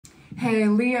Hey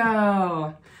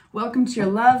Leo, welcome to your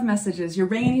love messages, your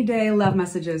rainy day love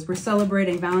messages. We're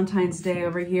celebrating Valentine's Day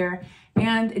over here,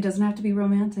 and it doesn't have to be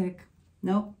romantic.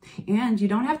 Nope. And you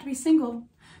don't have to be single.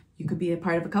 You could be a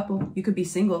part of a couple. You could be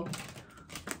single.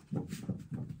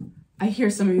 I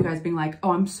hear some of you guys being like,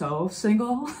 oh, I'm so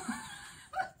single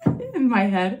in my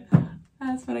head.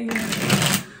 That's what I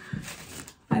hear.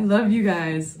 I love you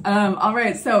guys. All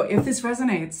right, so if this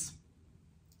resonates,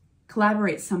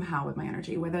 collaborate somehow with my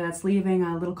energy, whether that's leaving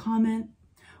a little comment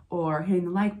or hitting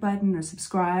the like button or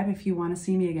subscribe if you want to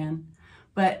see me again.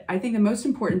 But I think the most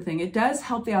important thing, it does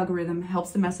help the algorithm,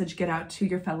 helps the message get out to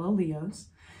your fellow Leos.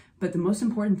 But the most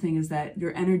important thing is that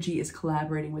your energy is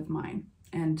collaborating with mine.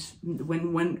 And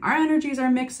when our energies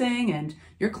are mixing and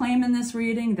you're claiming this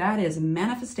reading, that is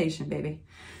manifestation, baby.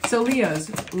 So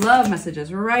Leos, love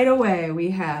messages. Right away,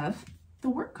 we have the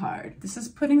work card. This is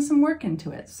putting some work into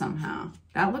it somehow.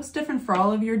 That looks different for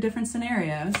all of your different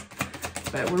scenarios,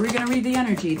 but we're going to read the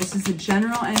energy. This is the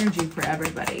general energy for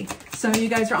everybody. Some of you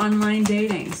guys are online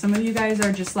dating. Some of you guys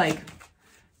are just like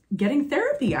getting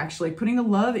therapy, actually, putting the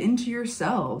love into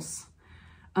yourselves.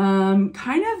 Kind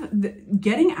of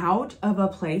getting out of a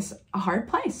place, a hard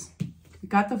place. You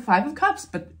got the 5 of Cups,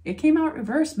 but it came out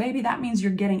reversed, baby. That means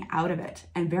you're getting out of it,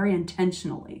 and very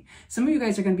intentionally. Some of you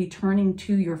guys are going to be turning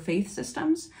to your faith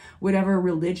systems, whatever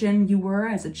religion you were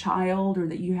as a child or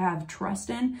that you have trust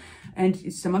in.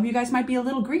 And some of you guys might be a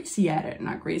little greasy at it.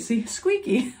 Not greasy,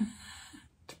 squeaky.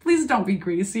 Please don't be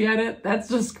greasy at it. That's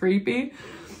just creepy.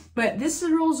 But this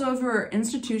rules over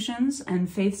institutions and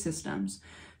faith systems.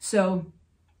 So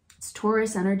it's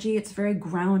Taurus energy. It's very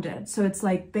grounded. So it's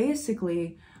like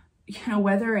basically, you know,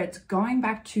 whether it's going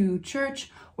back to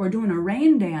church or doing a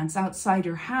rain dance outside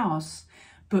your house,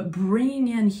 but bringing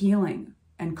in healing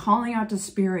and calling out to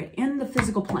spirit in the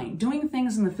physical plane, doing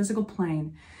things in the physical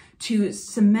plane to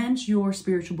cement your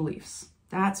spiritual beliefs.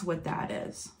 That's what that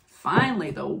is.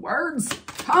 Finally, the words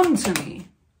come to me.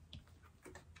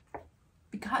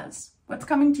 Because what's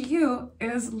coming to you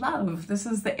is love. This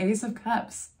is the Ace of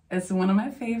Cups. It's one of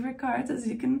my favorite cards, as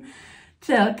you can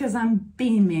tell, because I'm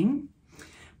beaming.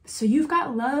 So you've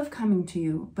got love coming to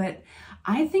you, but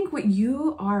I think what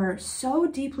you are so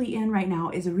deeply in right now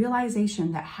is a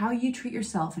realization that how you treat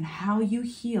yourself and how you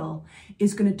heal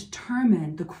is going to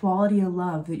determine the quality of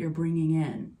love that you're bringing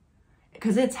in.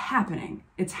 Because it's happening.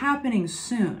 It's happening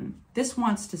soon. This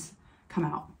wants to come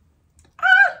out.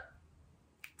 Ah!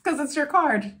 Because it's your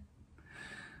card.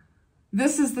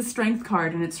 This is the Strength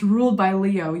card, and it's ruled by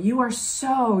Leo. You are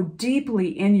so deeply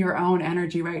in your own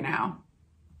energy right now.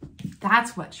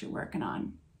 That's what you're working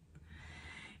on,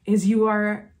 is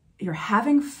you're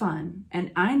having fun.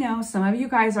 And I know some of you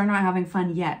guys are not having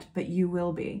fun yet, but you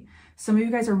will be. Some of you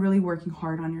guys are really working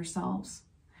hard on yourselves.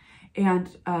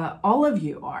 And all of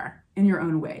you are in your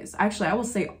own ways. Actually, I will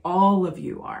say all of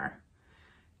you are.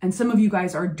 And some of you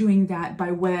guys are doing that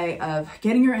by way of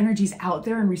getting your energies out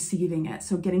there and receiving it.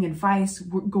 So getting advice,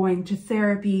 going to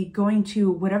therapy, going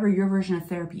to whatever your version of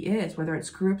therapy is, whether it's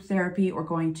group therapy or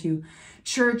going to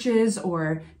churches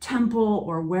or temple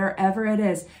or wherever it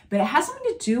is. But it has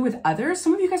something to do with others.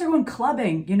 Some of you guys are going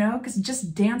clubbing, you know, because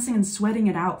just dancing and sweating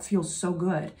it out feels so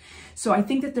good. So I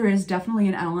think that there is definitely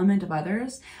an element of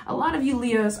others. A lot of you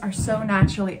Leos are so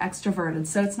naturally extroverted,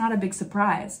 so it's not a big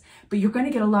surprise. But you're going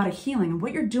to get a lot of healing. And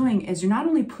what you're doing is you're not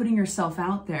only putting yourself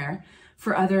out there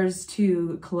for others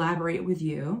to collaborate with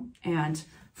you and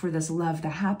for this love to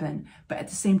happen, but at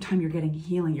the same time, you're getting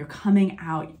healing. You're coming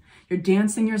out. You're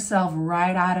dancing yourself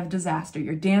right out of disaster.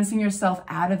 You're dancing yourself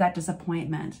out of that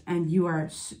disappointment. And you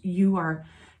are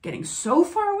getting so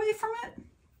far away from it.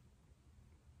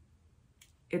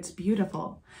 It's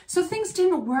beautiful. So things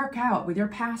didn't work out with your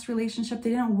past relationship.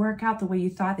 They didn't work out the way you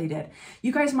thought they did.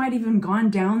 You guys might even gone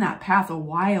down that path a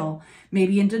while,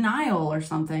 maybe in denial or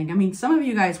something. I mean, some of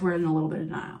you guys were in a little bit of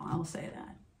denial. I'll say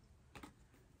that.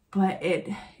 But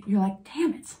you're like,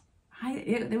 damn it.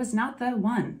 It was not the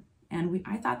one. And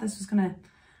I thought this was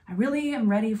I really am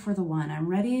ready for the one. I'm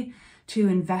ready to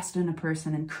invest in a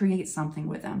person and create something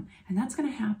with them. And that's going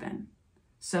to happen.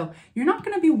 So you're not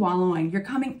going to be wallowing. You're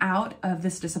coming out of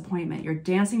this disappointment. You're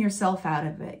dancing yourself out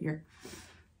of it. You're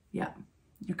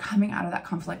coming out of that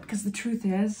conflict, because the truth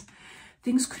is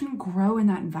things couldn't grow in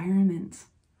that environment.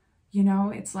 You know,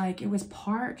 it's like it was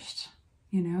parched.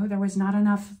 You know, there was not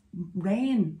enough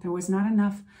rain. There was not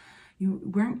enough, you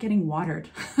weren't getting watered.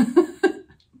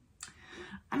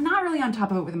 I'm not really on top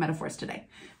of it with the metaphors today,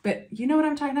 but you know what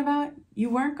I'm talking about?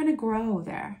 You weren't going to grow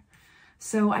there.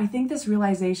 So I think this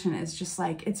realization is just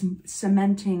like, it's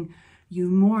cementing you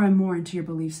more and more into your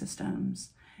belief systems.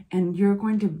 And you're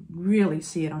going to really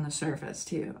see it on the surface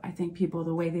too. I think people,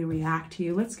 the way they react to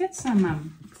you. Let's get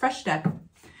some fresh deck.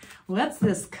 What's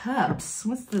this cups?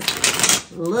 What's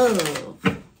this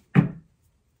love?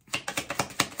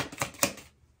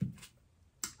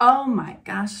 Oh my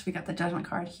gosh, we got the Judgment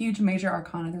card. Huge major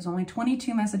arcana. There's only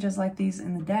 22 messages like these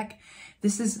in the deck.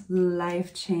 This is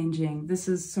life-changing. This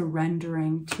is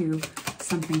surrendering to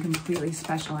something completely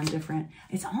special and different.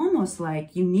 It's almost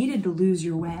like you needed to lose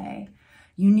your way.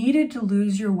 You needed to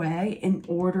lose your way in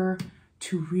order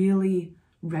to really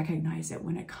recognize it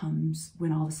when it comes,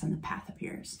 when all of a sudden the path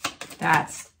appears.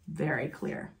 That's very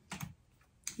clear.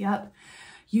 Yep.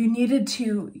 You needed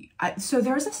to, so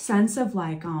there's a sense of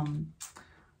like,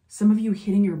 some of you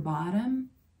hitting your bottom,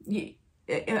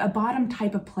 a bottom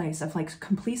type of place of like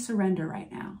complete surrender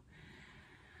right now.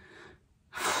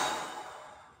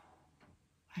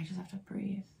 I just have to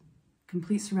breathe.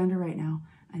 Complete surrender right now.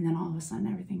 And then all of a sudden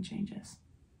everything changes.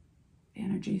 The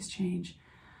energies change.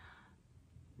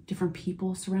 Different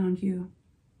people surround you.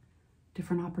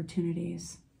 Different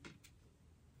opportunities.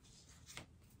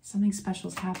 Something special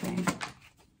is happening.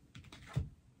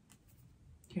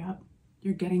 Yep.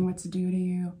 You're getting what's due to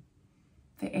you.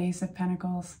 The Ace of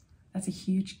Pentacles. That's a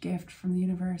huge gift from the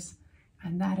universe.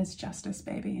 And that is justice,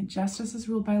 baby. And justice is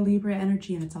ruled by Libra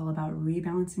energy, and it's all about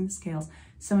rebalancing the scales.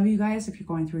 Some of you guys, if you're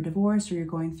going through a divorce or you're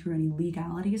going through any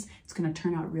legalities, it's going to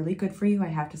turn out really good for you. I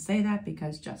have to say that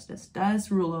because justice does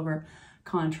rule over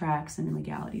contracts and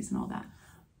illegalities and all that.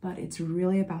 But it's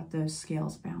really about those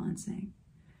scales balancing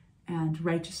and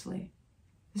righteously.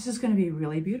 This is going to be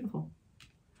really beautiful.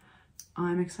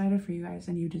 I'm excited for you guys,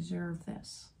 and you deserve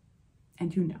this.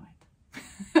 And you know it.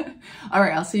 All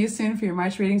right, I'll see you soon for your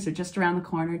March readings. They're just around the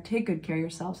corner. Take good care of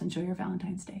yourselves. Enjoy your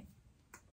Valentine's Day.